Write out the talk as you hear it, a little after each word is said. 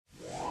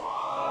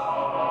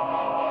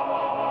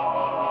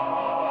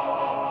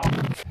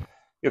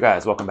You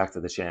guys, welcome back to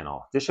the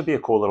channel. This should be a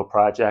cool little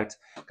project.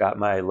 Got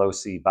my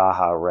Losi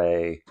Baja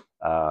Rey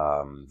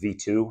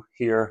V2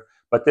 here,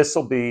 but this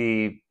will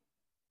be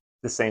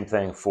the same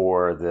thing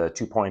for the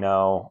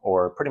 2.0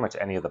 or pretty much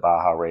any of the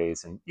Baja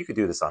Rays, and you could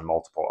do this on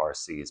multiple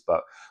RCs.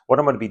 But what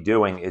I'm going to be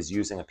doing is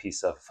using a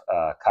piece of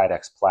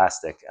Kydex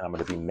plastic, and I'm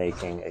going to be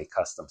making a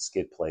custom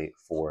skid plate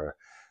for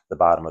the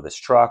bottom of this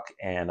truck,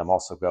 and I'm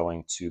also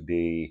going to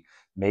be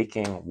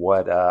making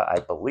what I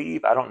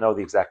believe, I don't know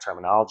the exact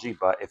terminology,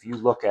 but if you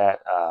look at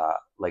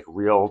like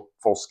real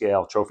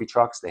full-scale trophy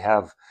trucks, they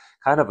have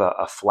kind of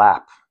a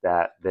flap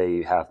that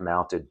they have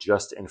mounted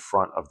just in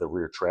front of the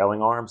rear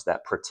trailing arms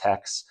that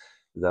protects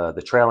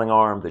the trailing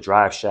arm, the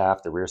drive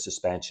shaft, the rear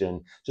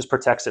suspension, just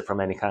protects it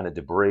from any kind of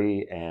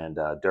debris and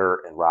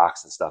dirt and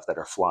rocks and stuff that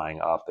are flying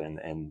up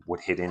and would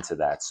hit into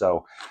that.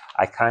 So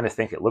I kind of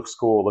think it looks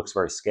cool, it looks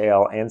very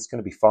scale, and it's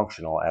going to be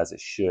functional, as it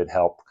should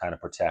help kind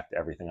of protect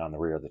everything on the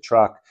rear of the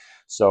truck.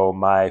 So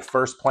my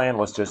first plan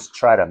was just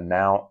try to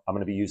mount. I'm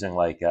going to be using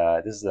like,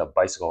 this is a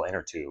bicycle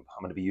inner tube.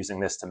 I'm going to be using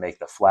this to make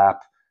the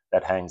flap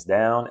that hangs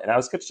down. And I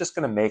was just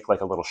going to make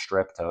like a little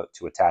strip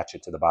to attach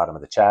it to the bottom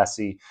of the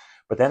chassis.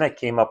 But then I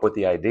came up with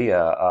the idea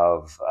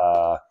of,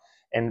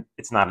 and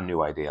it's not a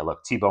new idea.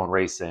 Look, T-Bone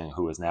Racing,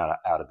 who is now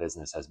out of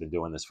business, has been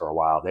doing this for a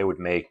while. They would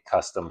make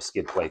custom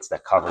skid plates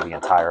that cover the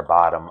entire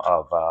bottom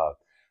of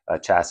a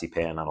chassis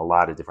pan on a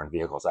lot of different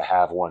vehicles. I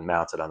have one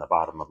mounted on the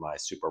bottom of my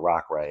Super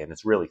Rock Ray, and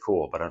it's really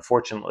cool. But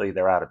unfortunately,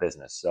 they're out of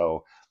business.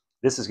 So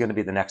this is going to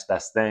be the next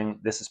best thing.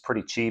 This is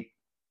pretty cheap.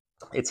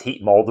 It's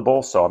heat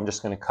moldable, so I'm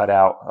just going to cut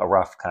out a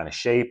rough kind of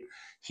shape,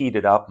 heat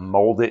it up,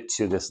 mold it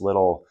to this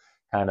little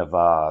kind of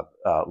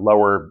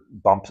lower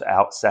bumped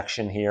out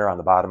section here on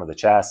the bottom of the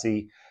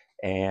chassis,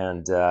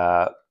 and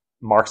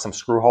mark some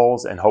screw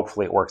holes, and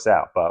hopefully it works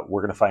out, but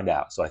we're going to find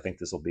out. So I think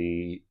this will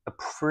be a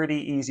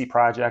pretty easy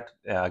project.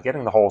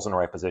 Getting the holes in the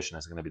right position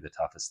is going to be the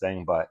toughest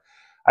thing, but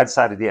I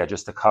decided, yeah,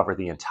 just to cover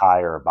the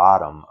entire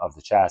bottom of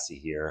the chassis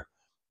here.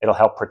 It'll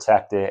help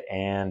protect it,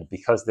 and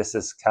because this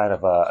is kind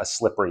of a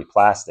slippery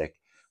plastic,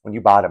 when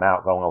you bottom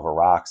out going over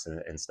rocks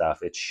and stuff,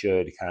 it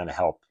should kind of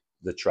help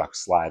the truck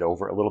slide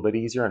over a little bit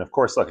easier. And of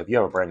course, look, if you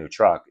have a brand new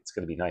truck, it's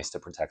going to be nice to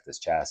protect this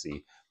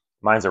chassis.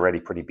 Mine's already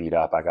pretty beat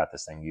up. I got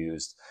this thing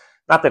used.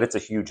 Not that it's a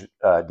huge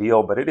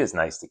deal, but it is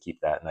nice to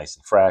keep that nice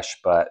and fresh.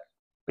 But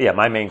yeah,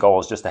 my main goal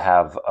is just to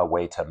have a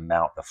way to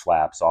mount the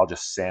flap. So I'll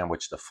just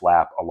sandwich the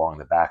flap along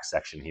the back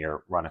section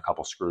here, run a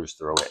couple screws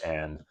through it,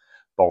 and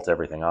bolt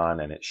everything on,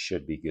 and it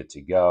should be good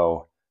to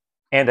go.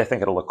 And I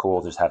think it'll look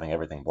cool just having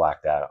everything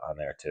blacked out on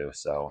there too.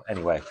 So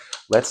anyway,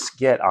 let's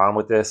get on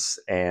with this,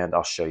 and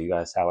I'll show you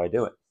guys how I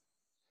do it.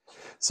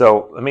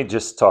 So let me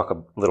just talk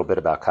a little bit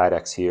about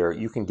Kydex here.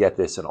 You can get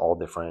this in all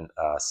different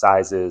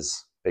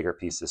sizes, bigger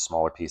pieces,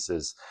 smaller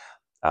pieces.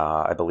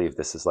 I believe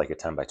this is like a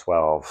 10 by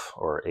 12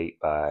 or 8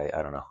 by,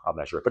 I don't know, I'll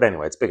measure it. But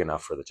anyway, it's big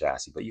enough for the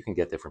chassis, but you can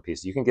get different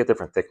pieces. You can get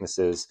different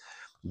thicknesses.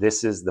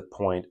 This is the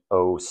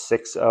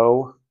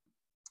 0.060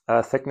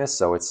 thickness,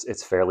 so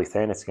it's fairly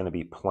thin. It's going to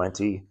be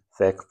plenty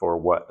thick for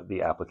what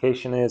the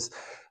application is.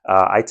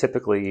 I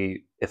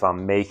typically, if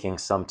I'm making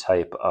some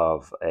type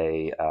of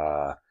a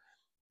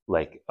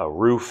like a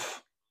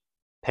roof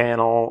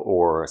panel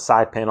or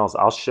side panels,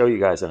 I'll show you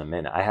guys in a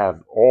minute. I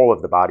have all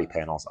of the body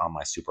panels on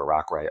my Super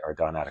Rock Ray are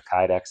done out of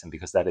Kydex, and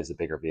because that is a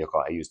bigger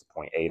vehicle, I use the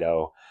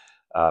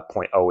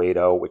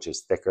 0.080, which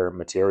is thicker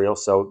material.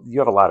 So you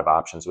have a lot of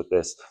options with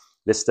this.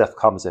 This stuff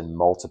comes in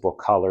multiple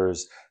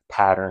colors,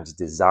 patterns,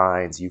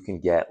 designs. You can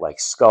get like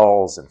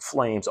skulls and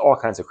flames, all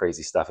kinds of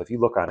crazy stuff. If you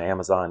look on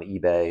Amazon,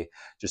 eBay,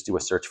 just do a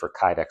search for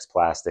Kydex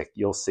plastic,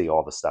 you'll see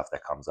all the stuff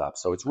that comes up.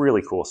 So it's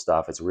really cool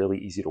stuff. It's really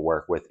easy to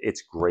work with.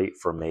 It's great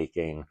for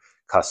making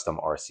custom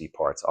RC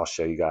parts. I'll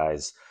show you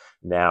guys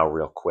now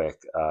real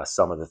quick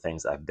some of the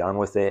things I've done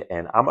with it,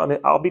 and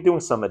I'll be doing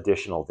some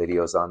additional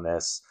videos on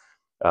this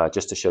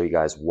just to show you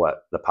guys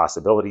what the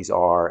possibilities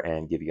are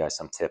and give you guys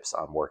some tips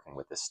on working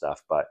with this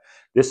stuff. But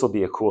this will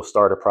be a cool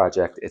starter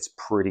project. It's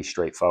pretty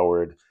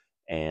straightforward.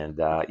 And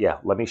yeah,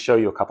 let me show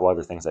you a couple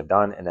other things I've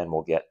done, and then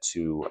we'll get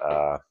to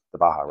the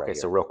Baja Ray. Okay,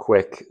 so real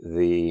quick,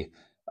 the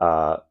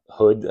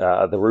hood,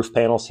 the roof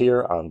panels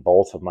here on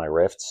both of my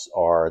Rifts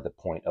are the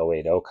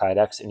 0.080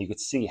 Kydex, and you could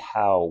see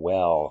how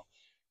well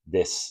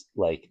this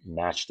like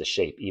matched the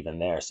shape even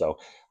there. So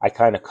I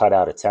kind of cut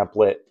out a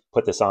template,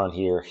 put this on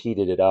here,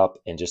 heated it up,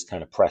 and just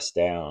kind of pressed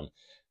down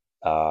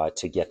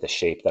to get the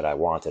shape that I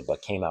wanted,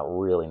 but came out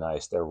really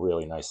nice. They're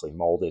really nicely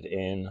molded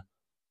in,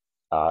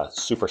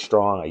 super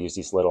strong. I use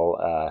these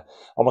little,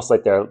 almost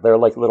like they're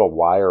like little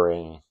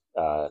wiring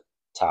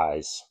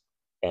ties,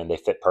 and they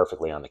fit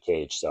perfectly on the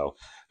cage. So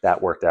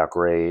that worked out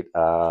great.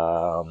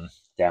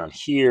 Down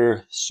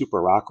here,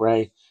 Super Rock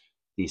Ray,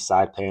 these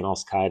side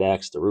panels,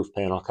 Kydex, the roof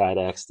panel,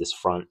 Kydex, this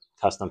front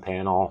custom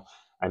panel.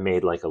 I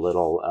made like a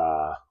little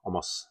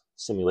almost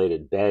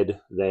simulated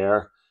bed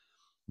there.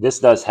 This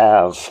does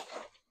have,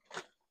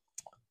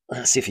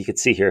 let's see if you can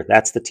see here,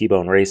 that's the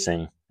T-Bone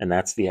Racing, and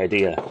that's the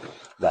idea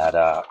that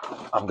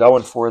I'm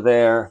going for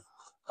there.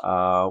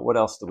 What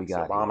else do we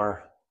got? So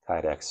bomber,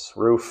 Kydex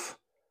roof,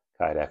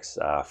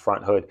 Kydex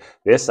front hood.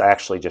 This I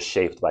actually just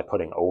shaped by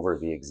putting over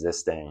the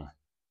existing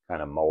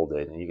kind of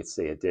molded, and you can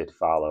see it did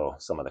follow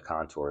some of the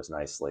contours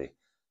nicely.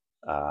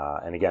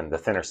 And again, the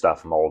thinner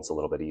stuff molds a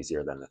little bit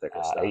easier than the thicker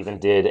stuff. I even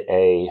did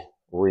a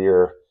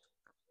rear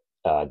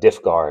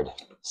diff guard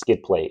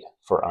skid plate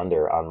for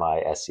under on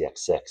my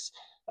SCX6.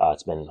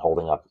 It's been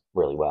holding up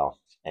really well,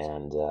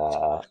 and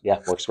yeah,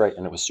 works great,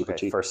 and it was super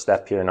cheap. First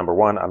step here, number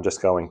one, I'm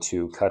just going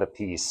to cut a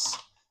piece.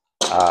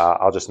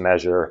 I'll just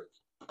measure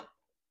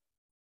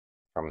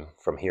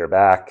from here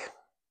back.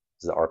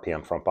 This is the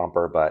RPM front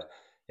bumper, but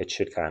it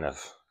should kind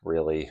of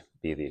really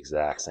be the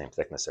exact same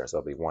thickness there. So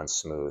it'll be one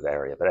smooth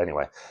area. But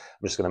anyway,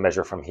 I'm just going to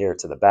measure from here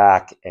to the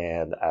back,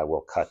 and I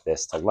will cut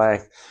this to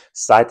length.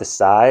 Side to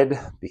side,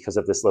 because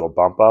of this little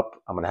bump up,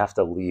 I'm going to have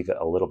to leave it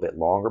a little bit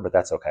longer, but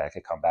that's okay. I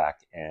can come back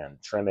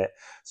and trim it.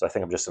 So I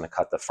think I'm just going to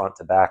cut the front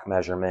to back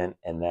measurement,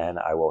 and then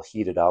I will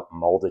heat it up,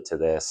 mold it to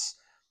this,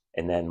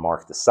 and then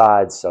mark the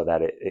sides so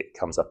that it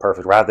comes up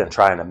perfect, rather than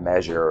trying to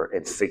measure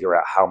and figure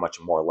out how much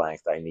more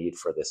length I need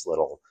for this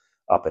little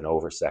up and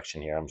over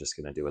section here. I'm just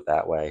going to do it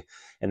that way.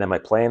 And then my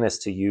plan is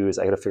to use,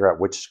 I got to figure out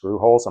which screw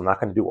holes. I'm not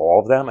going to do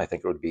all of them. I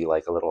think it would be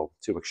like a little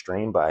too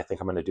extreme, but I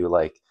think I'm going to do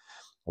like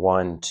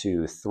 1,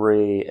 2,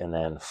 3, and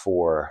then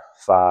 4,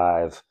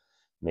 5,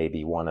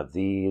 maybe one of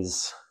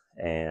these,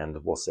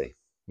 and we'll see.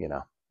 You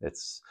know,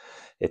 it's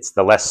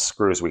the less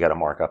screws we got to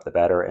mark up, the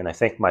better. And I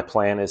think my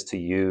plan is to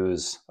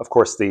use, of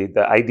course, the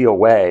ideal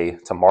way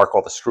to mark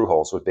all the screw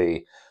holes would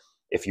be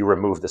if you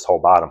remove this whole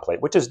bottom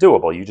plate, which is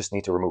doable. You just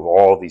need to remove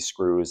all these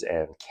screws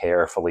and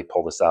carefully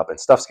pull this up, and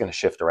stuff's going to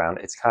shift around.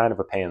 It's kind of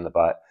a pain in the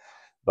butt,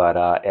 but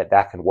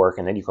that can work,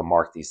 and then you can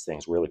mark these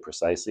things really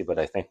precisely. But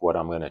I think what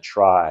I'm going to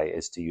try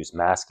is to use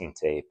masking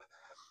tape,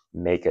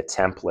 make a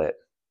template,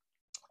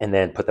 and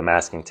then put the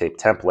masking tape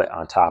template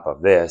on top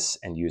of this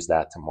and use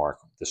that to mark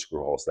the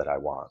screw holes that I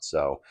want.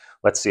 So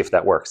let's see if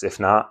that works. If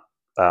not,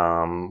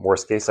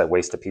 worst case, I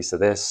waste a piece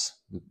of this,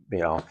 you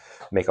know,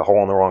 make a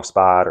hole in the wrong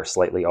spot or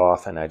slightly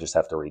off, and I just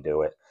have to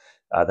redo it.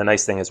 The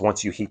nice thing is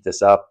once you heat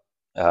this up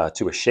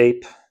to a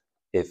shape,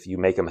 if you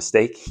make a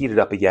mistake, heat it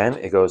up again,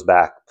 it goes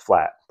back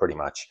flat pretty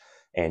much,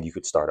 and you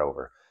could start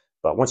over.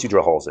 But once you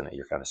drill holes in it,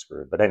 you're kind of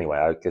screwed. But anyway,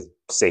 I could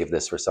save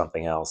this for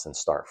something else and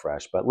start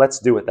fresh. But let's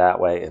do it that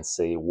way and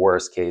see.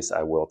 Worst case,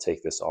 I will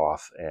take this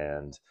off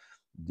and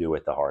do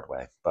it the hard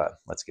way. But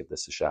let's give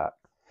this a shot.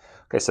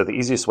 Okay, so the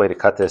easiest way to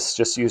cut this,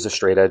 just use a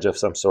straight edge of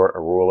some sort, a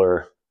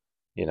ruler,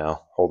 you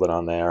know, hold it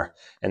on there,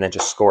 and then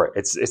just score it.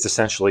 It's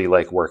essentially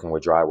like working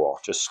with drywall.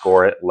 Just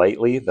score it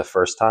lightly the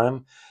first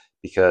time,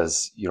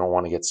 because you don't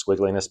want to get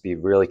squiggliness. Be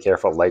really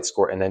careful, light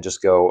score, and then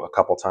just go a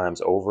couple times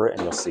over it,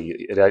 and you'll see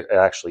it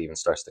actually even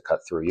starts to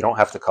cut through. You don't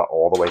have to cut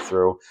all the way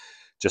through.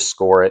 Just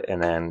score it,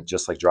 and then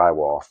just like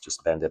drywall,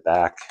 just bend it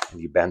back, and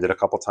you bend it a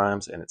couple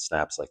times, and it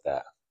snaps like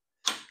that.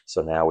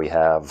 So now we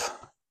have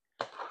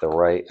the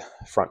right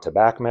front to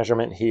back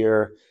measurement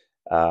here.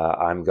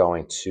 I'm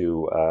going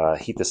to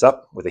heat this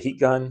up with a heat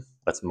gun.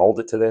 Let's mold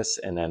it to this,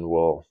 and then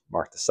we'll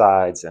mark the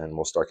sides, and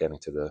we'll start getting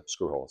to the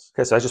screw holes.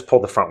 Okay, so I just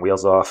pulled the front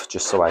wheels off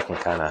just so I can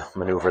kind of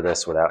maneuver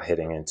this without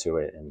hitting into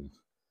it and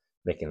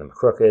making them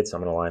crooked. So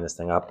I'm going to line this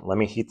thing up. Let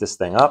me heat this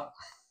thing up.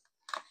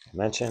 I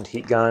mentioned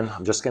heat gun.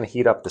 I'm just going to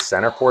heat up the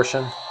center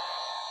portion.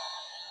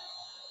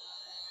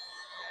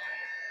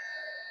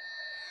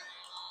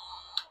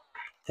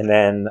 And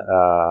then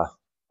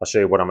I'll show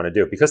you what I'm going to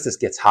do. Because this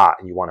gets hot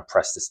and you want to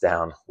press this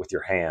down with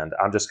your hand,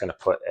 I'm just going to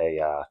put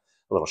a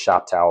little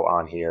shop towel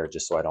on here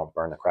just so I don't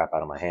burn the crap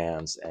out of my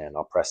hands, and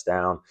I'll press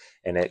down,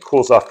 and it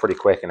cools off pretty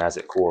quick, and as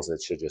it cools,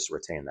 it should just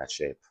retain that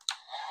shape.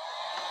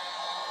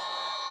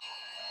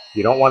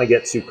 You don't want to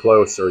get too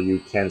close or you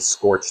can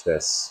scorch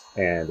this,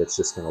 and it's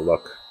just going to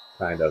look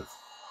kind of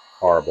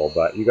horrible,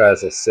 but you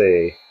guys will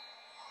see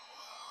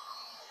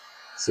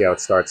how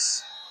it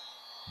starts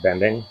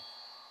bending.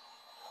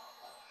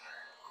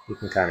 You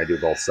can kind of do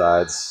both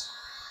sides.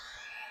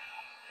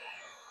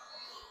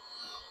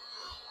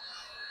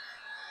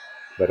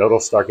 But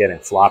it'll start getting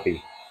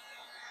floppy.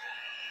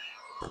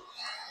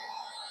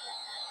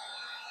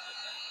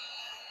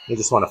 You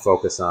just want to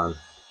focus on,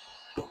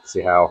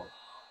 see how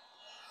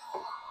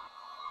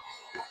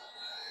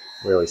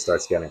it really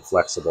starts getting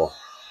flexible.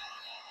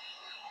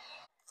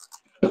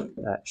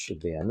 That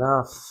should be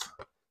enough.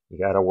 You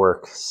got to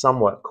work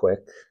somewhat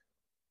quick.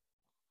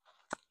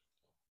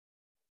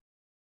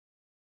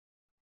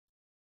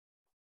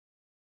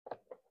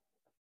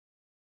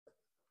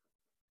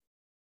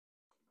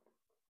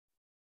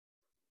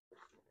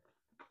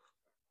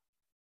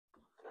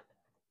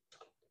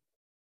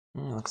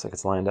 Looks like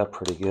it's lined up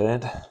pretty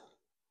good.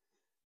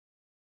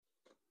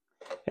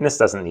 And this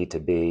doesn't need to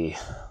be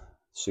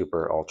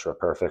super ultra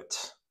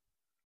perfect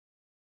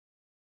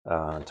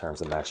in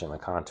terms of matching the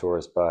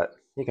contours, but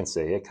you can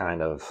see it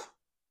kind of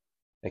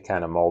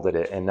molded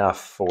it enough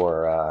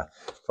for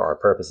our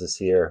purposes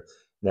here.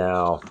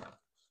 Now,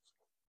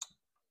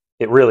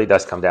 it really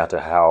does come down to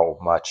how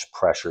much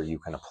pressure you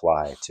can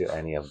apply to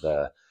any of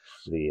the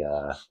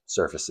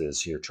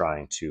surfaces you're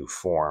trying to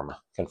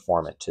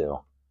conform it to.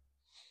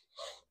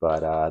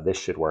 But this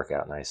should work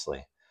out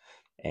nicely.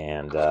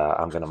 And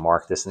I'm going to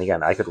mark this. And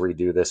again, I could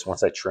redo this.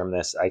 Once I trim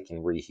this, I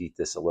can reheat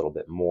this a little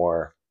bit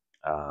more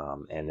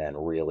and then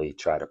really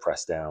try to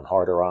press down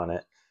harder on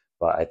it.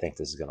 But I think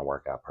this is going to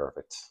work out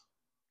perfect.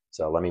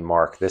 So let me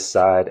mark this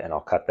side and I'll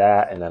cut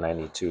that. And then I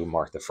need to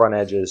mark the front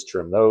edges,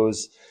 trim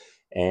those,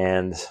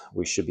 and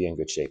we should be in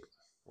good shape.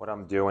 What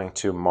I'm doing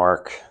to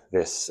mark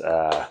this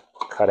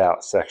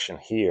cutout section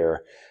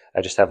here,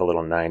 I just have a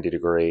little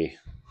 90-degree.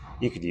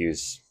 You could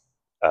use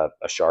a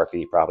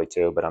Sharpie probably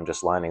too, but I'm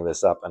just lining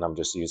this up and I'm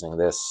just using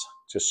this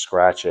to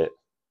scratch it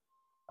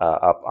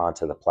up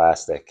onto the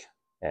plastic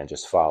and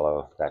just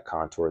follow that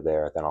contour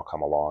there. Then I'll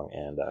come along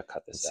and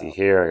cut this out. See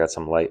here, I got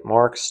some light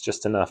marks,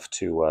 just enough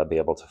to be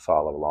able to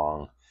follow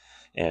along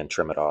and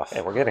trim it off.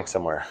 And we're getting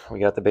somewhere. We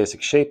got the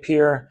basic shape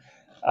here,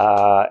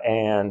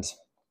 and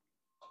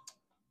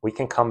we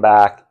can come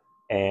back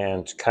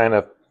and kind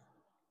of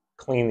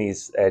clean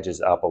these edges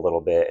up a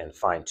little bit and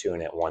fine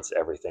tune it once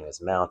everything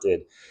is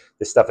mounted.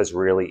 This stuff is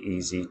really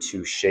easy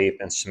to shape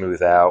and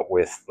smooth out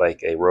with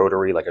like a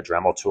rotary, like a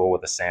Dremel tool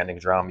with a sanding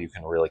drum. You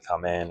can really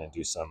come in and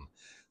do some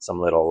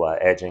little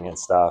edging and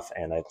stuff.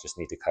 And I just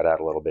need to cut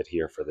out a little bit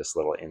here for this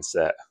little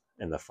inset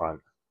in the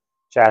front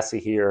chassis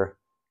here.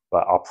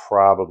 But I'll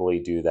probably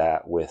do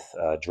that with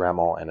a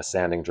Dremel and a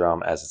sanding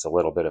drum as it's a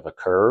little bit of a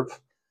curve.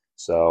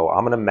 So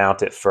I'm going to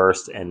mount it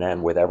first, and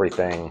then with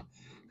everything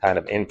kind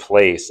of in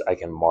place, I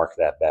can mark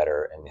that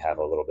better and have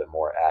a little bit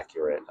more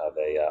accurate of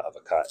a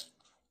cut.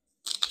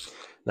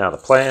 Now the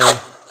plan,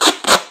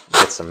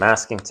 get some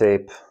masking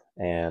tape,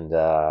 and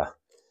I'm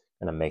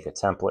going to make a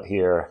template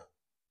here.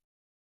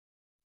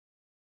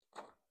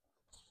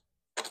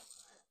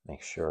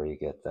 Make sure you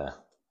get the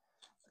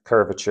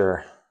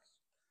curvature.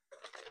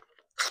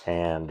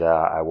 And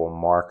I will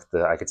mark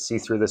I could see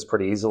through this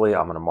pretty easily.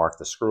 I'm going to mark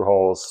the screw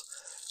holes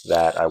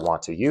that I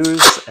want to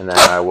use, and then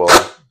I will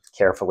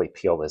carefully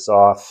peel this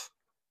off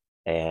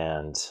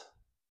and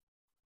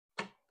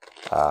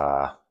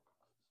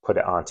put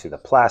it onto the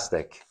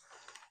plastic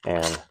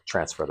and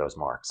transfer those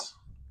marks.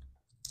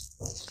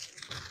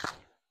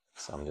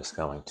 So I'm just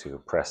going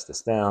to press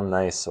this down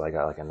nice so I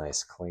got like a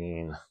nice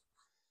clean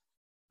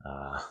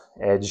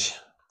edge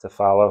to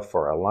follow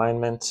for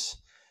alignment.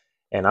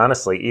 And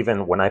honestly,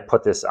 even when I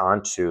put this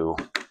onto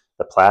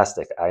the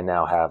plastic, I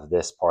now have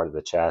this part of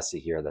the chassis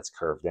here that's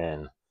curved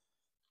in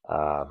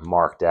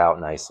marked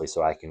out nicely,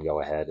 so I can go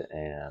ahead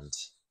and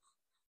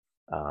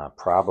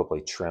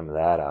probably trim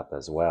that up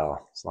as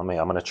well. So I'm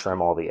going to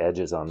trim all the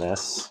edges on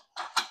this,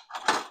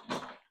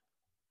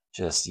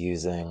 just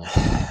using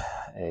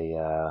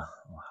a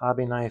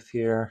hobby knife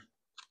here.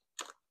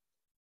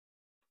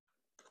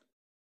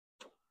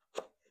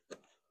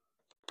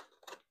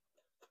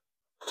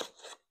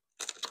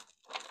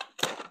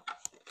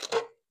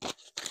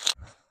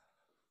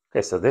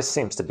 Okay, so this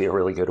seems to be a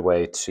really good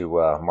way to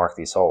mark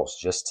these holes.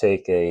 Just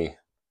take a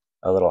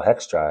little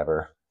hex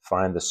driver,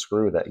 find the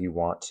screw that you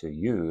want to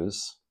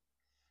use.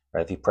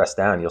 Right, if you press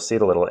down, you'll see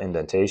the little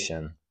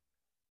indentation,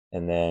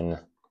 and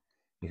then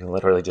you can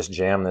literally just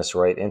jam this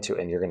right into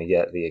it, and you're going to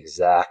get the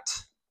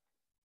exact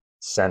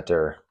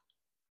center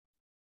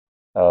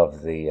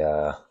of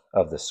the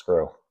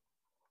screw.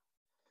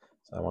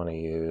 So I want to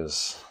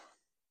use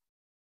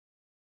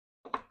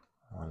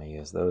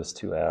those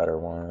two outer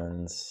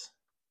ones.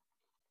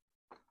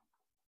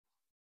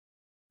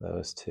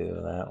 Those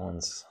two, that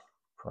one's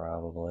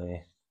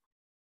probably.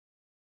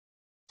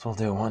 So we'll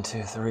do 1,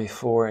 2, 3,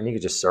 4, and you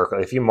can just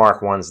circle. If you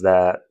mark ones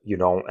that you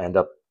don't end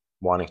up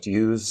wanting to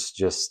use,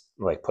 just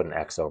like put an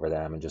X over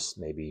them and just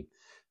maybe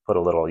put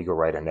a little, you can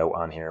write a note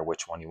on here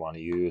which one you want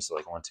to use. So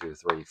like 1, 2,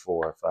 3,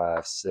 4,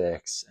 5,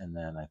 6, and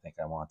then I think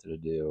I wanted to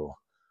do,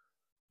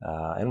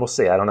 and we'll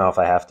see. I don't know if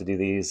I have to do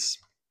these.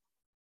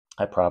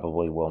 I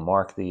probably will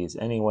mark these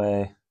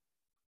anyway.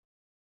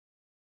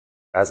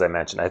 As I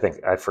mentioned, I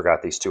think I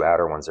forgot these two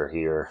outer ones are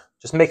here.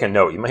 Just make a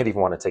note. You might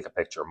even want to take a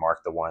picture,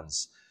 mark the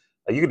ones.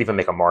 You could even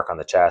make a mark on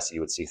the chassis.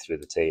 You would see through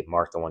the tape.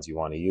 Mark the ones you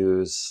want to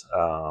use.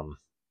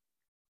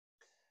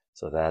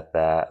 So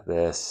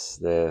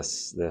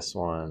this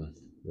one,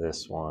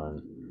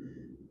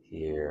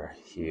 here.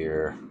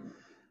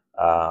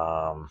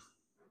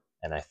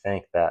 And I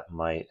think that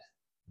might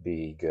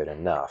be good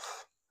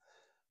enough.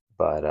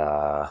 But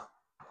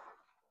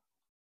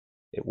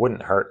it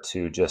wouldn't hurt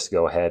to just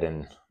go ahead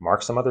and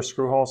mark some other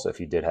screw holes. So if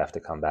you did have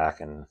to come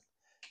back and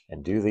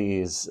do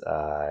these,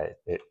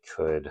 it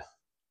could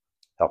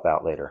help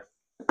out later.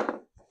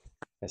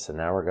 Okay, so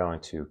now we're going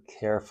to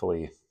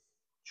carefully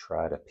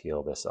try to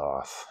peel this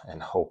off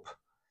and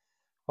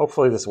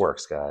hopefully this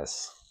works,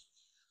 guys.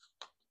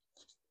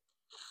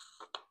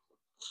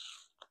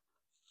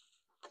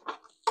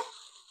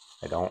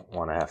 I don't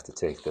want to have to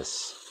take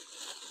this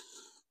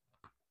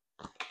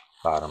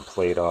bottom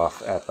plate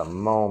off at the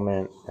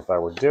moment. If I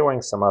were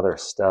doing some other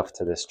stuff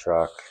to this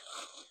truck,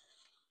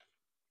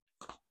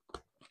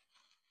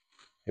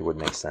 it would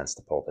make sense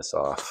to pull this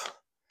off.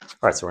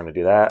 All right, so we're going to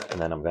do that,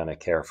 and then I'm going to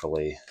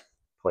carefully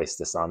place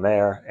this on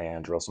there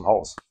and drill some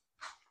holes.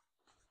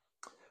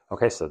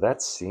 Okay, so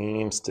that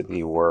seems to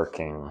be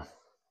working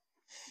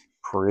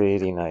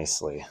pretty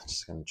nicely.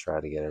 Just going to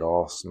try to get it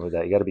all smoothed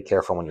out. You got to be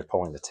careful when you're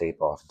pulling the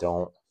tape off.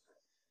 Don't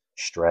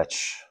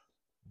stretch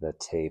the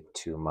tape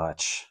too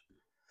much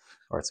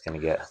or it's going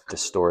to get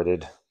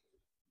distorted.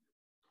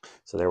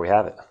 So there we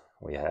have it.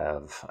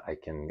 I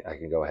can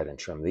go ahead and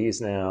trim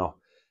these now,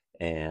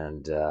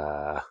 and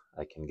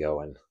I can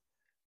go and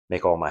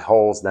make all my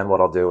holes. Then what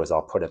I'll do is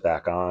I'll put it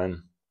back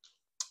on,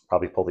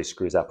 probably pull these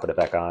screws out, put it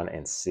back on,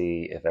 and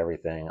see if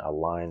everything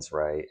aligns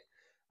right.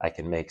 I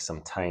can make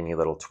some tiny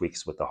little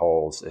tweaks with the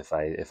holes if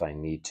I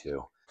need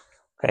to.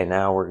 Okay,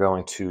 now we're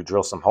going to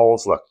drill some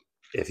holes. Look,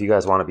 if you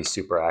guys want to be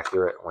super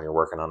accurate when you're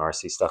working on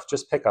RC stuff,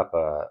 just pick up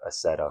a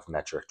set of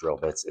metric drill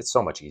bits. It's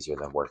so much easier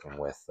than working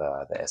with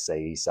the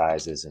SAE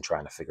sizes and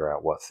trying to figure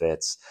out what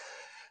fits.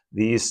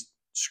 These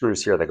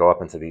screws here that go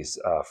up into these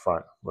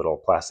front little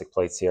plastic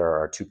plates here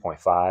are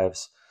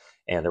 2.5s,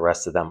 and the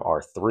rest of them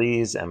are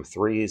 3s,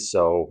 M3s,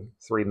 so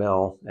 3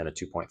 mil and a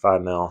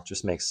 2.5 mil.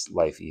 Just makes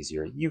life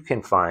easier. You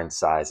can find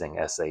sizing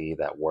SAE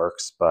that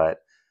works, but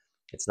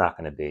it's not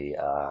going to be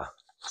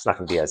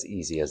as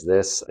easy as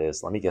this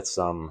is. Let me get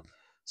some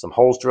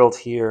holes drilled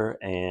here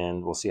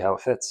and we'll see how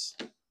it fits.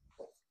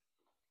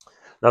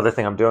 Another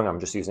thing I'm doing, I'm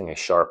just using a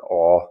sharp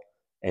awl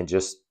and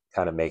just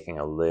kind of making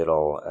a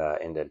little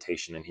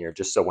indentation in here,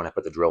 just so when I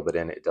put the drill bit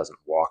in, it doesn't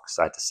walk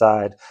side to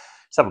side.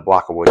 Just have a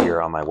block of wood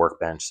here on my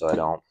workbench so I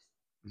don't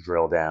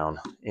drill down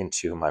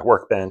into my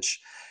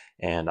workbench,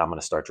 and I'm going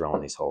to start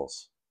drilling these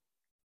holes.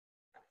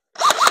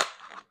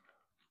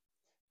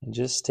 And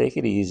just take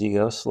it easy,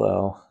 go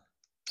slow.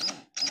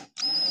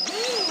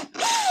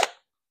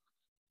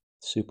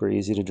 Super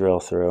easy to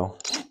drill through.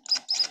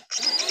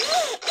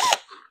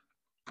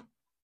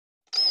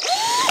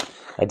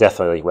 I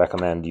definitely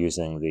recommend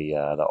using the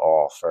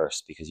awl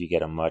first because you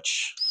get a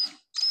much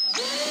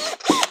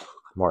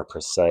more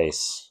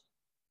precise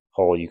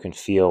hole. You can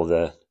feel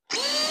the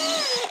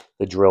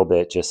drill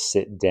bit just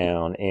sit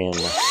down in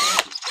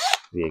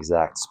the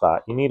exact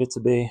spot you need it to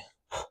be.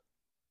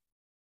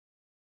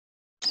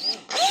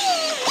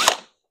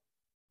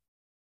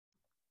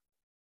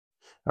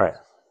 All right,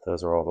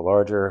 those are all the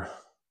larger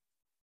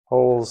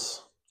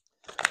holes.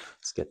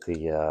 Let's get the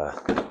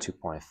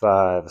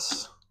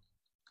 2.5s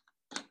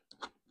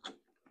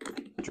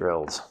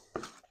drilled.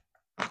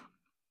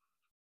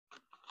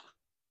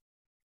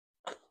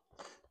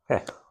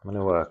 Okay, I'm going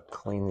to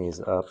clean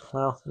these up.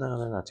 Well, no,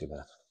 they're not too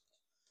bad.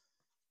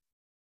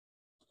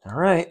 All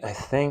right, I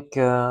think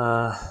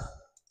that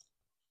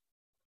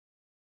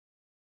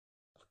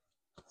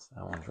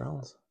one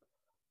drills.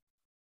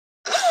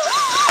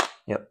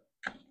 Yep,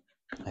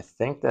 I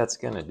think that's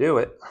going to do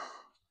it.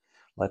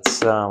 Let's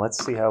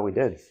see how we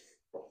did.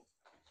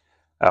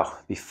 Oh,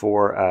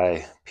 before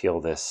I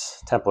peel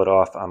this template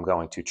off, I'm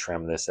going to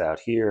trim this out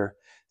here,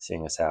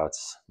 seeing as how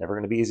it's never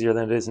going to be easier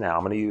than it is now.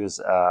 I'm going to use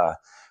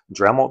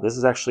Dremel. This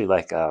is actually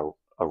like a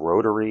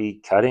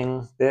rotary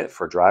cutting bit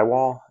for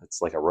drywall.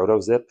 It's like a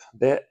RotoZip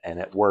bit, and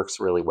it works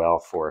really well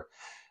for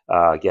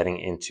getting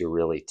into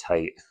really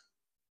tight.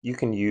 You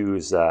can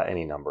use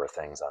any number of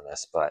things on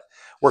this, but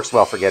works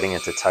well for getting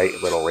into tight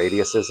little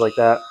radiuses like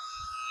that.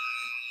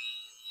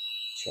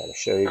 Try to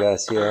show you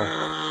guys here.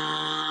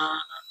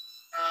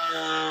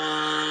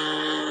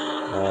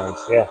 And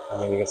yeah, I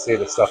mean, you can see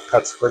the stuff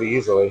cuts pretty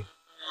easily.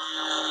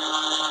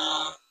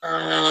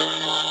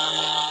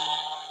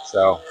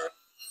 So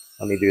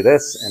let me do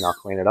this and I'll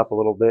clean it up a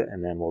little bit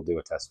and then we'll do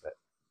a test fit.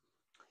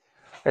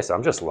 Okay, so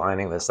I'm just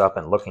lining this up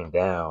and looking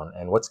down,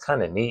 and what's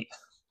kind of neat,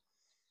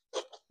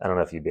 I don't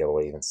know if you'd be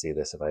able to even see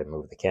this if I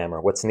move the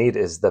camera. What's neat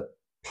is the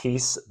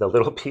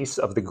little piece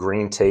of the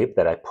green tape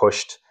that I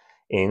pushed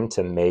in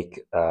to make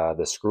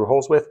the screw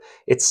holes with.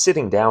 It's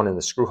sitting down in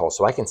the screw hole,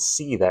 so I can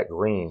see that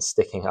green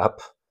sticking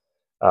up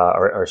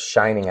or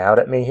shining out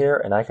at me here,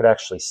 and I could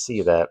actually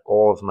see that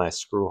all of my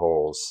screw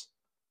holes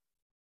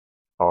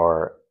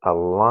are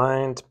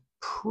aligned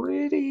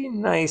pretty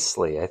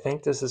nicely. I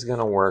think this is going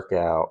to work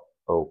out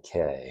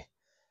okay.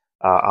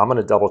 I'm going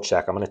to double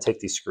check. I'm going to take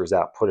these screws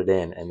out, put it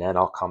in, and then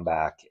I'll come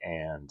back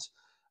and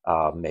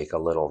make a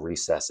little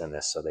recess in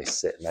this so they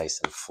sit nice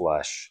and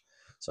flush.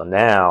 So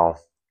now,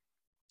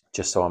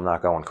 just so I'm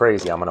not going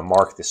crazy, I'm going to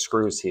mark the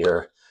screws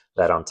here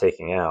that I'm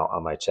taking out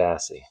on my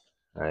chassis,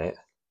 right?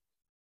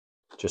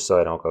 Just so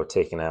I don't go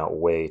taking out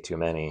way too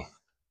many.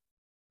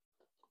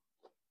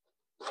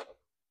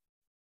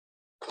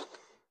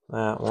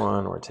 That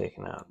one, we're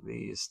taking out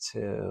these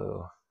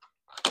two.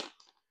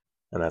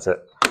 And that's it.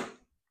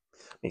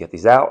 Let me get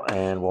these out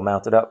and we'll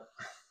mount it up.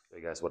 Show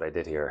you guys what I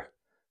did here.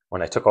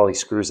 When I took all these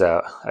screws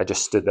out, I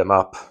just stood them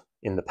up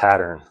in the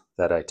pattern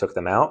that I took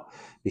them out,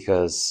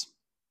 because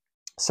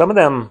some of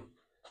them,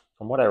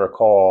 from what I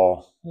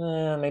recall,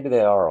 maybe they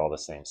are all the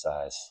same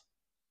size.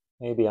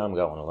 Maybe I'm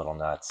going a little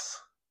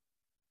nuts.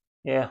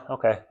 Yeah,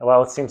 okay.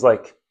 Well, it seems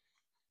like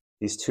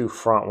these two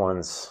front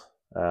ones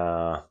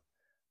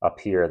up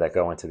here that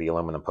go into the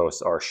aluminum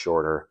posts are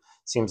shorter.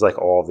 Seems like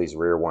all of these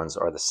rear ones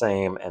are the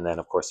same, and then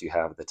of course you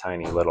have the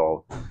tiny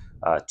little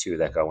two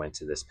that go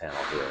into this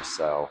panel here.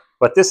 So,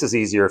 but this is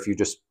easier if you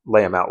just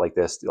lay them out like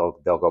this.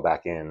 They'll go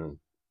back in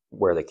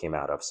where they came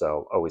out of.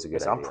 So always a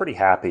good idea. I'm pretty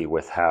happy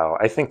with how,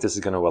 I think this is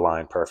going to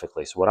align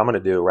perfectly. So what I'm going to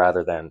do,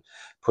 rather than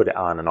put it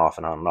on and off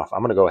and on and off, I'm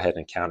going to go ahead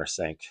and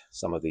countersink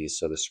some of these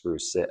so the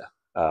screws sit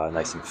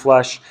nice and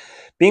flush.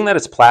 Being that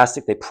it's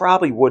plastic, they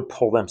probably would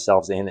pull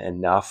themselves in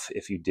enough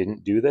if you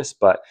didn't do this,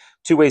 but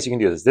two ways you can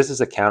do this. This is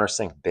a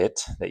countersink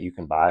bit that you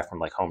can buy from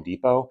like Home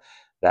Depot.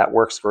 That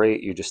works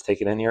great. You just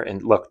take it in here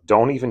and look,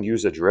 don't even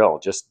use a drill.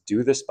 Just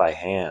do this by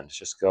hand.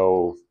 Just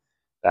go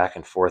back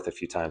and forth a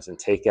few times and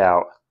take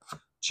out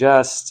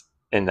just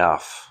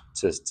enough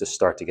to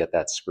start to get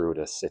that screw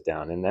to sit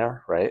down in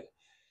there, right?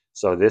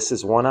 So this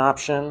is one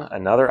option.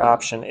 Another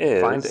option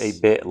is find a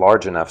bit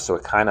large enough so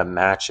it kind of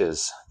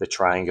matches the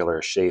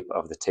triangular shape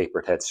of the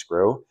tapered head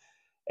screw.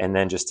 And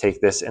then just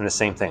take this and the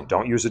same thing.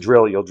 Don't use a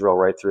drill. You'll drill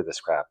right through this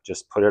crap.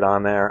 Just put it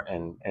on there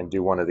and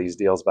do one of these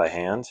deals by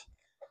hand.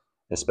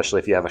 Especially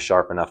if you have a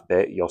sharp enough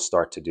bit, you'll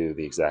start to do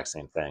the exact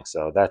same thing.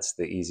 So that's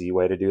the easy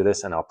way to do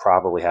this. And I'll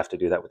probably have to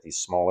do that with these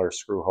smaller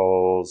screw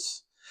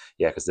holes.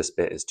 Yeah, because this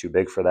bit is too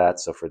big for that.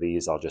 So for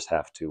these, I'll just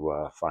have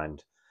to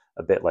find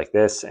a bit like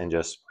this and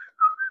just,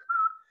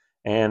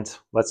 and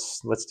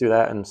let's do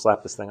that and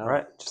slap this thing on. All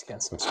right, just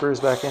getting some screws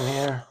back in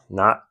here,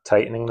 not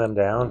tightening them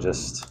down,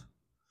 just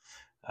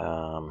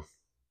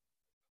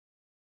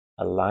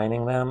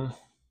aligning them.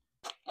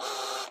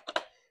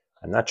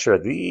 I'm not sure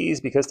these,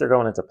 because they're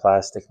going into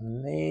plastic, I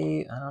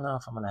don't know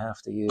if I'm going to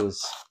have to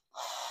use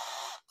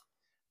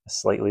a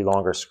slightly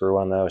longer screw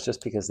on those,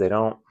 just because they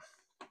don't,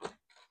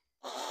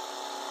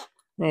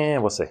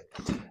 we'll see.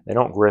 They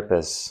don't grip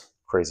as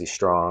crazy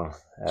strong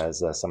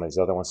as some of these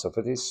other ones. So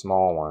for these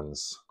small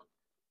ones,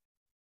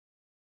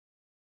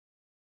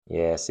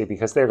 yeah, see,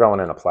 because they're going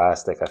into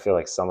plastic, I feel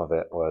like some of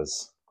it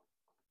was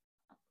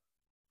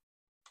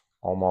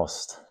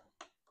almost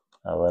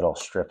a little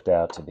stripped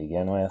out to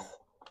begin with.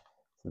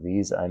 So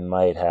these I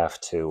might have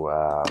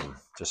to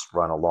just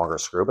run a longer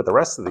screw, but the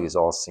rest of these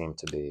all seem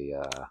to be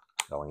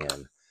going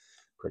in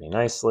pretty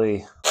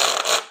nicely.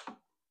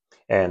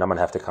 And I'm going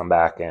to have to come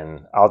back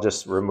and I'll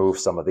just remove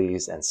some of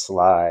these and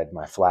slide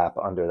my flap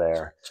under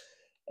there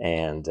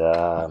and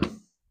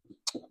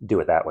do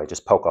it that way.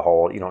 Just poke a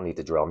hole. You don't need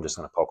to drill. I'm just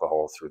going to poke a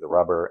hole through the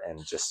rubber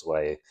and just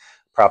way,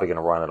 probably going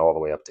to run it all the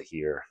way up to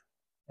here.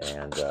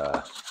 And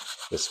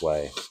this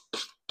way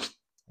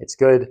it's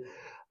good.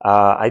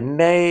 I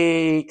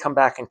may come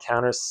back and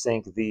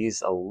countersink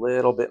these a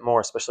little bit more,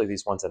 especially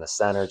these ones in the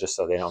center, just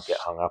so they don't get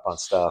hung up on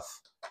stuff.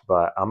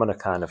 But I'm going to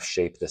kind of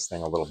shape this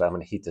thing a little bit. I'm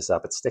going to heat this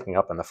up. It's sticking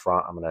up in the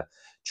front. I'm going to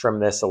trim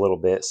this a little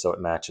bit so it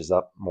matches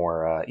up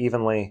more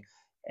evenly.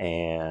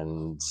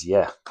 And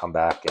yeah, come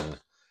back and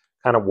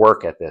kind of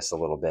work at this a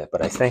little bit.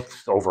 But I think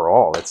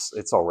overall,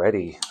 it's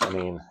already, I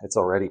mean, it's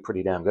already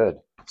pretty damn good.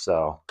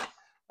 So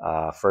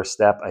first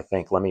step, I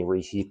think, let me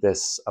reheat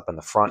this up in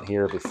the front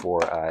here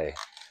before I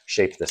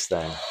shape this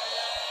thing.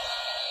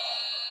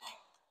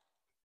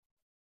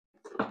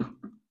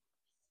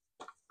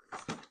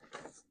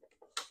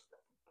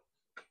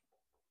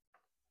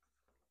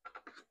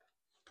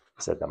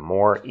 So the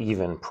more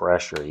even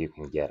pressure you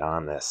can get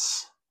on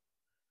this,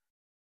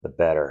 the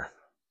better.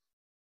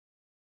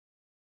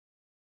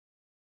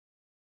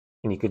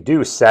 And you could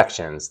do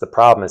sections. The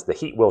problem is the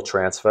heat will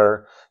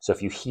transfer. So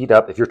if you heat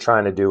up, if you're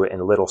trying to do it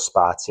in little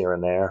spots here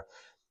and there,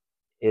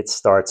 it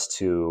starts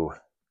to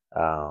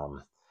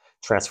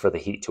transfer the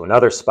heat to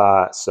another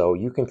spot. So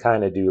you can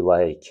kind of do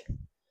like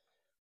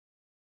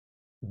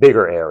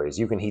bigger areas.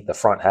 You can heat the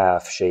front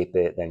half, shape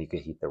it, then you can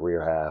heat the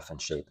rear half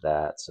and shape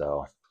that.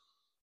 So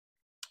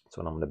that's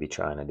what I'm going to be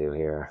trying to do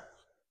here.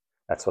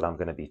 That's what I'm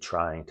going to be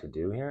trying to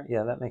do here.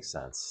 Yeah, that makes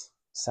sense.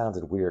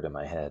 Sounded weird in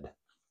my head.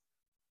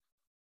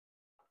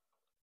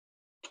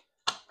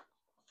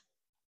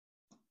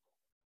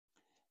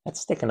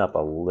 That's sticking up a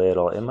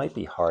little. It might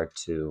be hard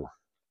to...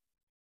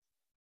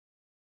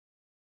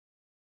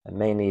 I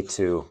may need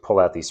to pull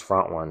out these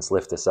front ones,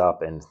 lift this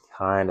up, and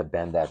kind of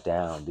bend that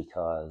down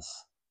because...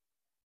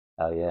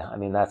 Oh yeah, I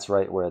mean, that's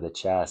right where the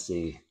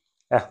chassis...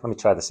 let me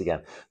try this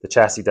again. The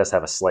chassis does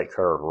have a slight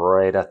curve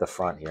right at the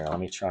front here. Let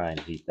me try and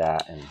heat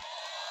that. And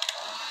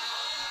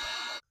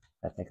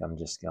I think I'm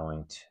just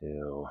going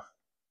to...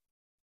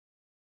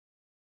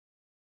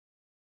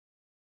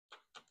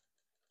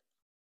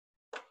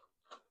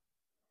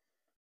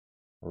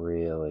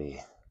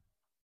 really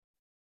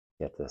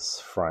get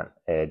this front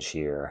edge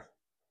here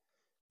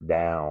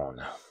down.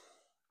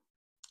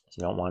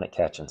 You don't want it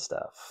catching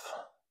stuff.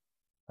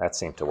 That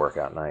seemed to work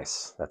out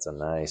nice. That's a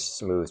nice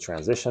smooth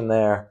transition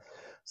there.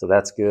 So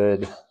that's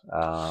good.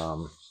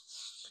 I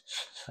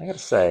gotta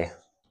say,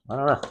 I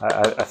don't know.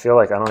 I feel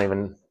like I don't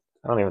even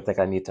think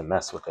I need to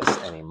mess with this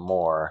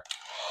anymore.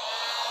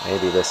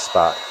 Maybe this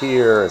spot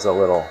here is a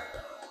little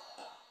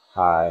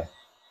high.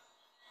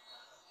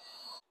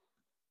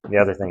 The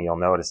other thing you'll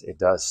notice, it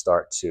does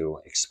start to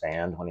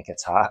expand when it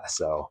gets hot,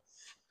 so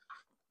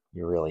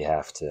you really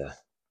have to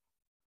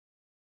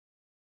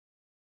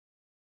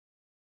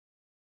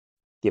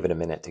give it a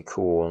minute to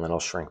cool, and then it'll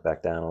shrink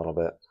back down a little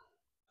bit.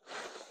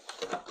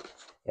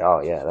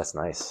 Oh yeah, that's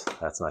nice.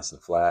 That's nice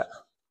and flat.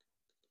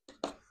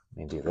 Let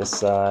me do this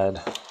side.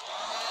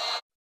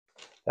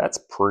 That's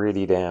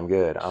pretty damn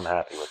good. I'm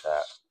happy with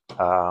that.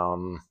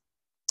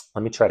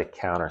 Let me try to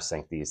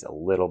countersink these a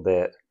little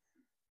bit.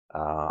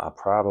 I'll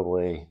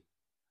probably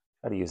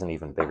try to use an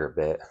even bigger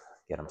bit,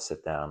 get them to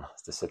sit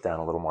down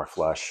a little more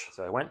flush.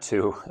 So I went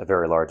to a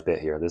very large bit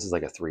here. This is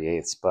like a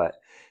 3/8, but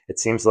it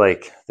seems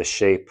like the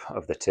shape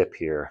of the tip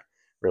here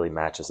really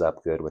matches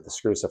up good with the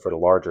screw. So for the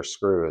larger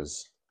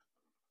screws,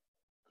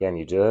 again,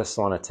 you just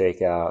want to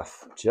take out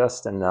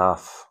just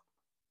enough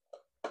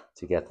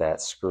to get that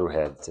screw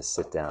head to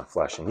sit down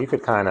flush. And you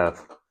could kind of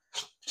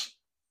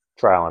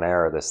trial and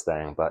error this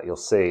thing, but you'll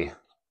see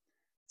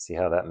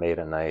how that made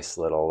a nice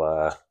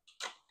little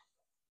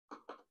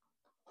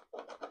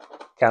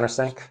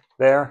countersink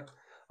there.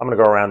 I'm going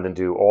to go around and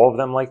do all of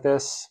them like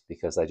this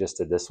because I just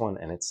did this one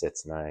and it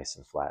sits nice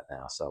and flat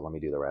now. So let me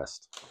do the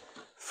rest.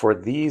 For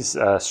these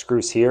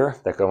screws here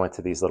that go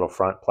into these little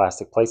front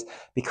plastic plates,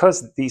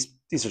 because these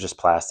are just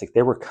plastic,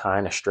 they were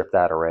kind of stripped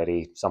out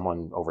already.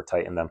 Someone over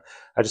tightened them.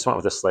 I just went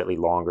with a slightly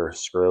longer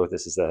screw.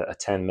 This is a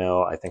 10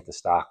 mil. I think the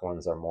stock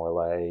ones are more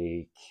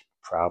like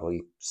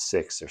probably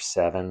 6 or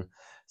 7.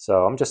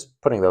 So I'm just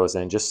putting those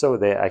in just so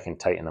that I can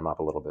tighten them up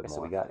a little bit more.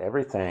 So we got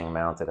everything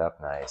mounted up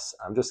nice.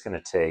 I'm just going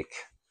to take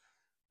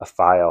a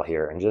file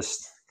here and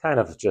just kind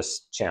of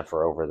just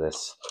chamfer over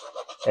this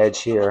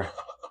edge here.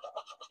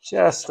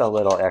 Just a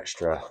little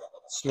extra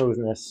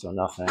smoothness, so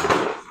nothing.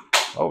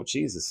 Oh,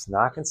 Jesus,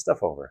 knocking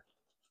stuff over.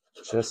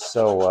 Just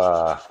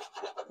so,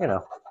 you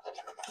know,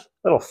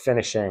 little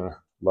finishing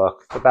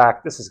look. The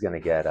back, this is going to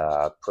get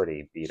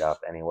pretty beat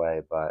up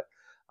anyway, but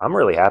I'm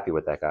really happy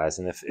with that, guys.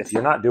 And if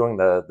you're not doing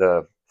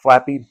the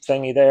flappy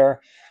thingy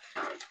there,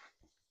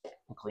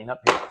 I'll clean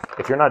up here.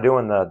 If you're not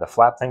doing the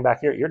flap thing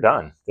back here, you're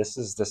done. This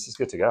is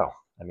good to go.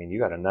 I mean, you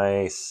got a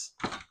nice,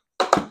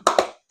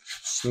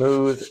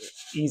 smooth,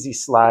 easy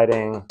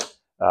sliding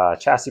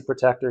chassis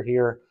protector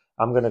here.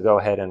 I'm going to go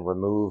ahead and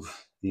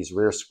remove these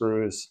rear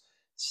screws,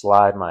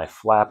 slide my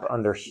flap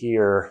under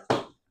here,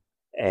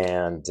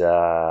 and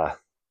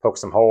poke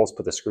some holes,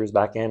 put the screws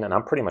back in, and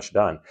I'm pretty much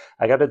done.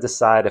 I got to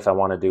decide if I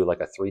want to do like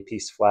a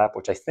 3-piece flap,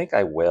 which I think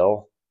I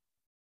will.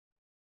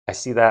 I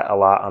see that a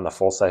lot on the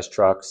full-size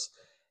trucks,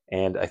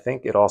 and I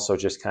think it also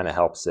just kind of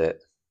helps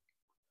it.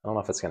 I don't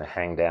know if it's going to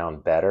hang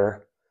down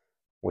better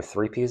with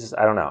 3 pieces.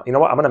 I don't know. You know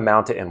what? I'm going to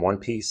mount it in 1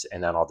 piece,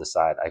 and then I'll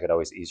decide. I could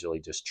always easily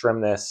just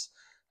trim this.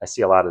 I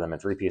see a lot of them in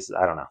 3 pieces.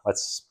 I don't know.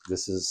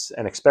 This is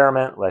an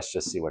experiment. Let's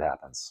just see what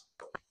happens.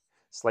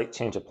 Slight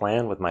change of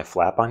plan with my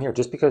flap on here,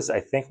 just because I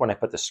think when I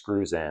put the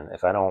screws in,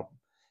 if I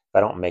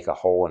don't make a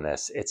hole in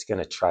this, it's going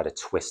to try to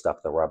twist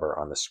up the rubber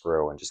on the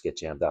screw and just get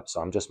jammed up.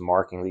 So I'm just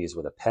marking these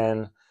with a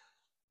pen.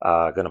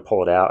 Going to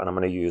pull it out, and I'm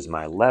going to use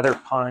my leather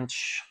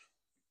punch.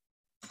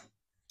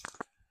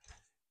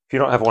 If you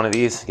don't have one of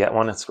these, get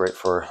one. It's great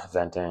for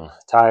venting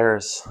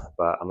tires,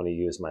 but I'm going to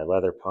use my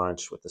leather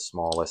punch with the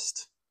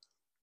smallest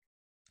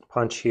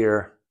punch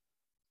here,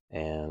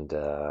 and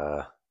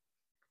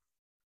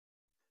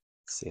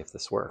see if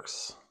this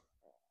works.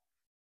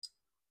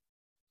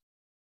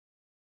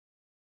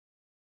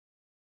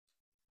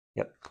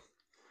 Yep,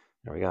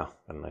 there we go.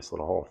 Got a nice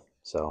little hole.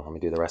 So let me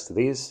do the rest of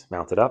these,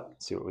 mount it up,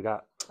 see what we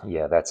got.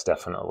 Yeah, that's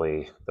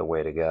definitely the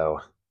way to go.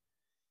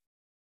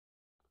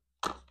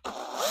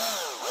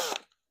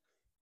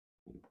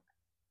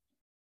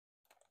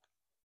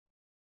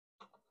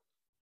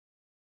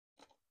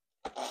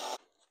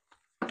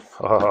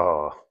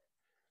 Oh,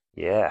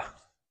 yeah.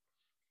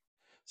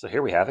 So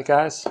here we have it,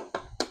 guys.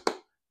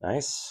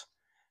 Nice.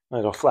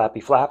 Little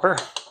flappy flapper.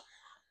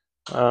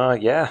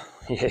 Yeah.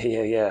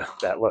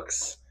 That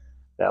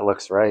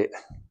looks right.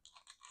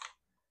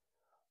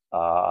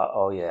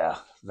 Oh yeah,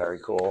 very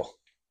cool.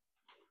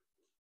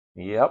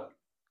 Yep,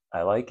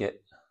 I like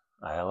it.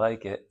 I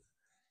like it.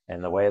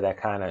 And the way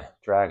that kind of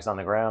drags on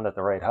the ground at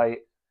the right height,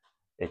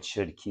 it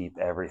should keep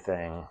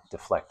everything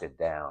deflected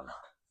down.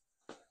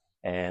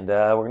 And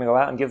we're going to go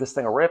out and give this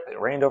thing a rip. It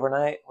rained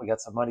overnight. We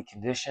got some muddy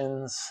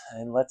conditions.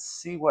 And let's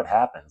see what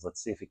happens.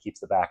 Let's see if it keeps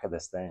the back of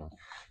this thing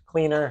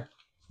cleaner.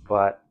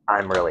 But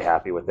I'm really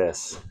happy with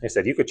this. Like I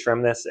said, you could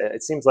trim this.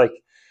 It seems like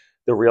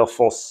the real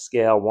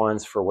full-scale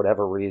ones, for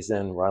whatever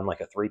reason, run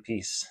like a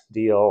 3-piece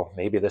deal.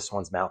 Maybe this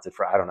one's mounted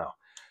for, I don't know.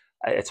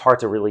 It's hard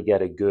to really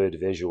get a good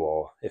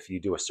visual if you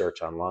do a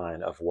search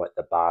online of what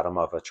the bottom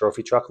of a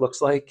trophy truck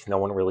looks like. No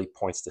one really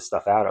points this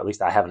stuff out, or at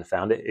least I haven't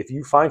found it. If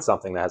you find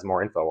something that has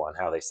more info on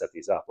how they set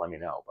these up, let me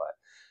know. But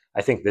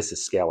I think this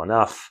is scale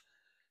enough,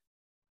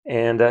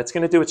 and it's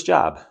going to do its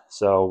job.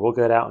 So we'll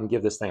get out and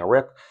give this thing a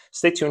rip.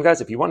 Stay tuned, guys.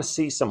 If you want to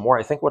see some more,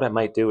 I think what I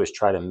might do is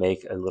try to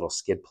make a little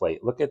skid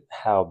plate. Look at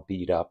how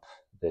beat up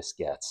this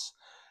gets.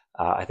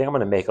 I think I'm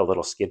going to make a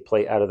little skid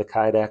plate out of the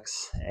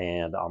Kydex,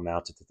 and I'll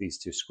mount it to these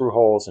 2 screw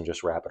holes and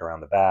just wrap it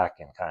around the back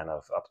and kind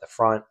of up the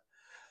front.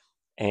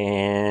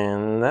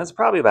 And that's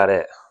probably about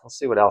it. We'll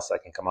see what else I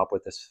can come up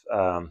with this.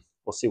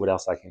 We'll see what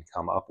else I can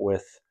come up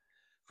with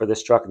for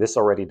this truck. This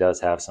already does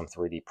have some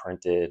 3D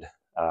printed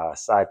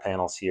side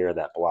panels here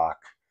that block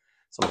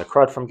some of the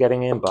crud from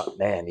getting in. But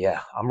man, yeah,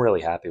 I'm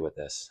really happy with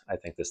this. I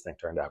think this thing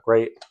turned out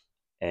great.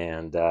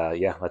 And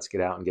yeah, let's get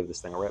out and give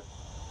this thing a rip.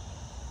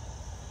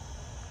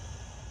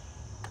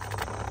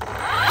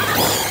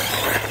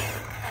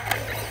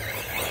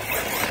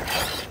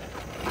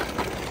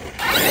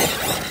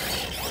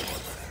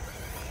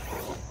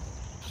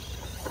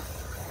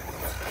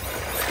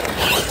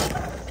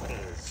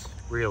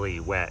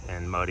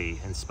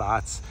 muddy in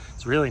spots.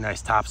 It's really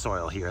nice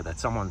topsoil here that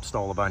someone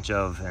stole a bunch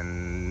of,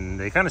 and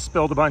they kind of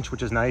spilled a bunch,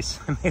 which is nice.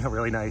 I made a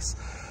really nice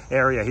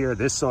area here.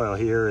 This soil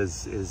here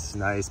is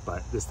nice,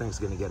 but this thing's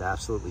going to get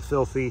absolutely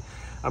filthy.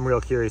 I'm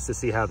real curious to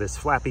see how this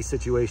flappy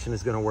situation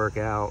is going to work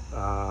out.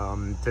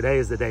 Today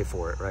is the day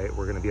for it, right?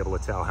 We're going to be able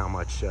to tell how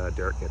much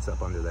dirt gets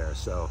up under there.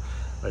 So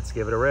let's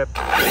give it a rip.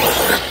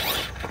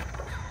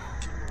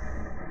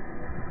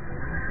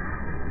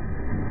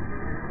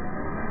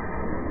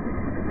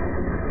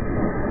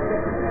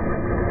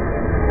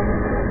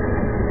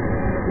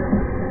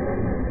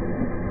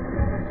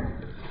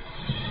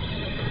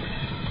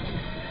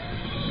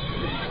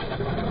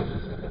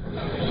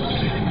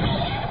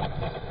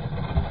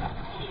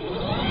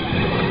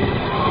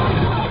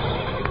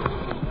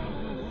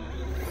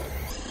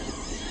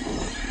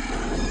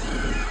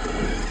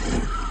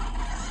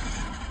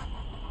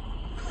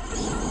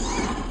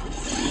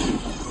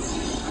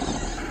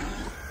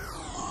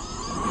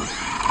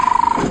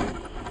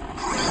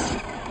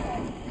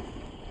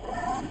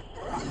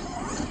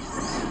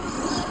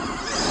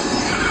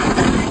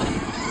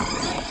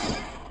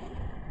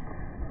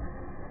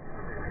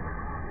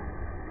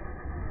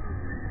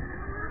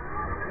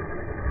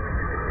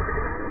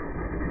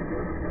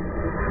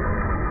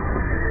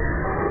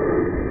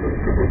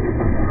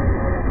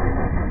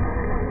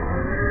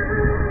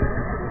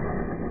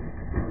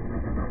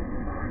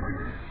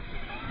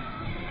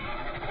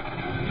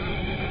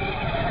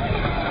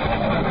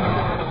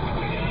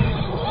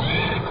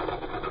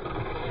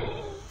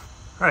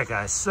 All right,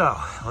 guys, so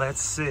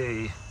let's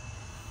see.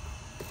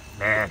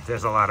 Man,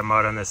 there's a lot of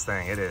mud on this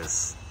thing. It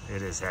is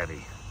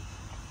heavy.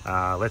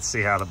 Let's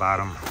see how the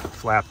bottom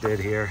flap did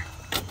here.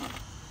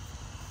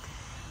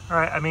 All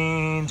right, I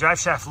mean, drive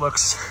shaft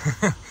looks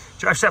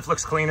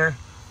cleaner.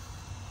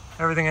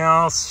 Everything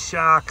else,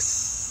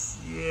 shocks,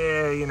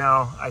 yeah, you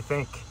know, I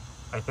think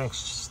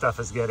stuff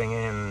is getting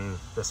in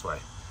this way.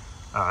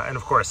 And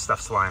of course,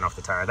 stuff's flying off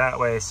the tire that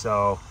way.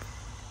 So,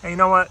 hey, you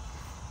know what?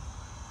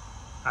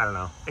 I don't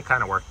know, it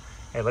kind of worked.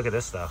 Hey, look at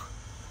this though.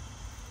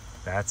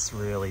 That's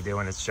really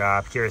doing its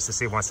job. Curious to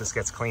see once this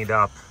gets cleaned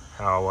up,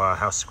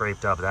 how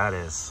scraped up that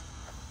is.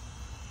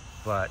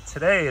 But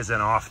today is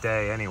an off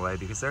day anyway,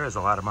 because there is a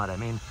lot of mud. I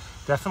mean,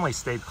 definitely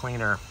stayed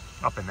cleaner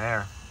up in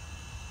there.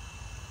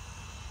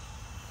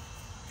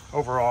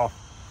 Overall,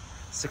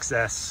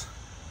 success.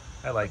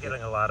 I like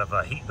getting a lot of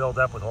heat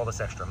buildup with all this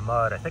extra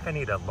mud. I think I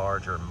need a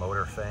larger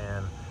motor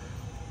fan.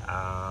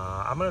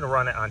 I'm going to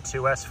run it on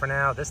 2S for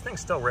now. This thing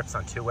still rips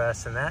on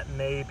 2S, and that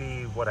may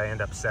be what I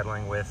end up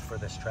settling with for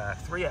this track.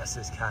 3S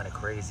is kind of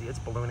crazy. It's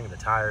ballooning the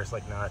tires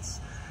like nuts,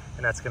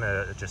 and that's going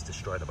to just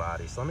destroy the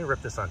body. So let me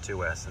rip this on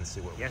 2S and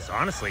see what we got.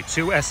 Honestly,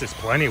 2S is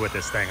plenty with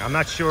this thing. I'm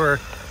not sure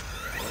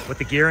what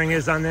the gearing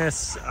is on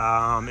this.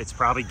 It's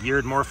probably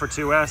geared more for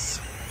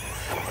 2S,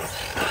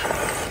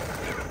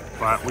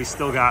 but we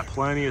still got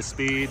plenty of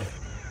speed,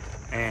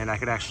 and I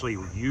could actually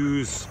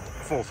use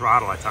full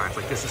throttle at times.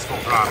 Like, this is full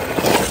throttle,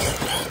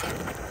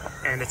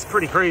 and it's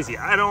pretty crazy.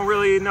 I don't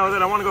really know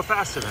that I want to go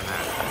faster than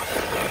that.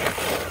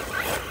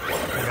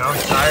 You know,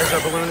 tires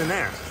are ballooning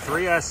there.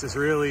 3S is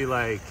really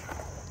like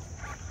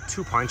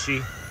too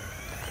punchy,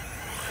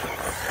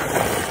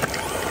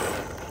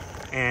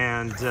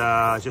 and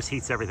just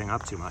heats everything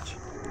up too much.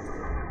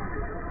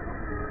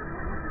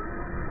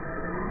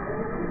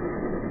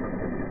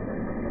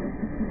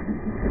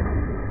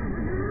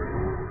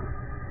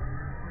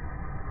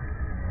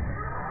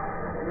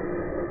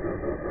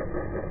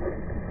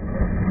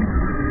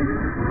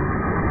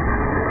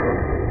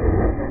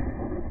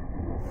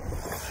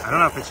 I don't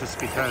know if it's just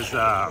because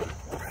I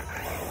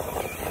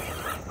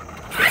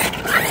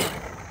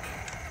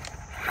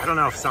don't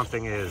know if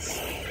something is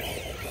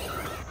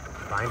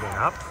binding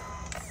up.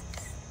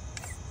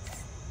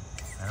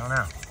 I don't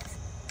know.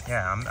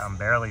 Yeah, I'm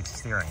barely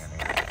steering in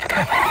here.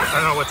 I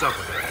don't know what's up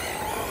with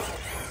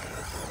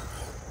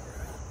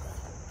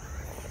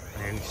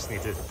it. And just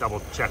need to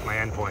double check my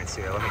endpoints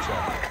here. Let me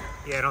check.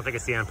 Yeah, I don't think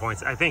it's the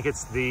endpoints. I think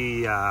it's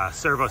the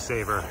servo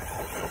saver.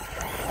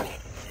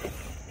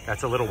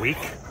 That's a little weak.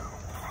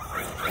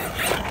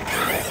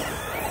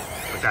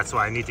 But that's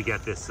why I need to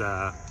get this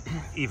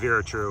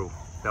eVeritrue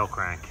bell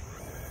crank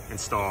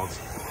installed.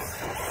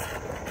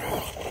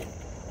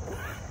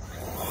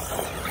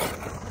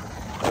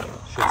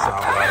 Should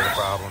solve a lot of the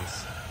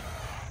problems.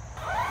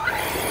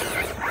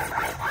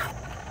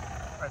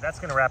 All right, that's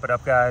gonna wrap it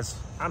up, guys.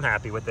 I'm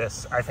happy with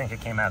this. I think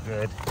it came out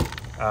good.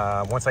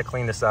 Once I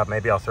clean this up,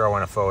 maybe I'll throw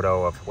in a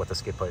photo of what the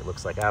skid plate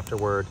looks like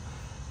afterward.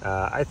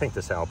 I think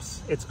this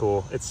helps. It's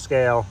cool. It's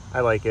scale.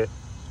 I like it.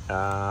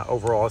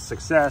 Overall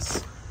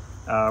success.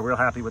 Real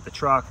happy with the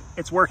truck.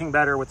 It's working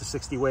better with the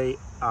 60 weight.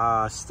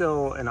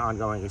 Still an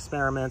ongoing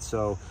experiment,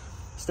 so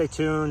stay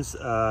tuned,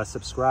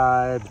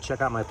 subscribe,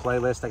 check out my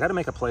playlist. I got to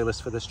make a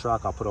playlist for this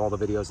truck. I'll put all the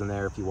videos in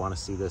there if you want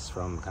to see this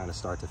from kind of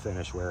start to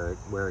finish, where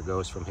it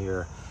goes from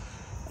here.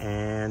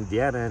 And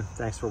yeah, man,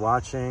 thanks for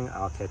watching.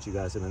 I'll catch you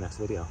guys in the next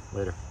video.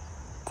 Later.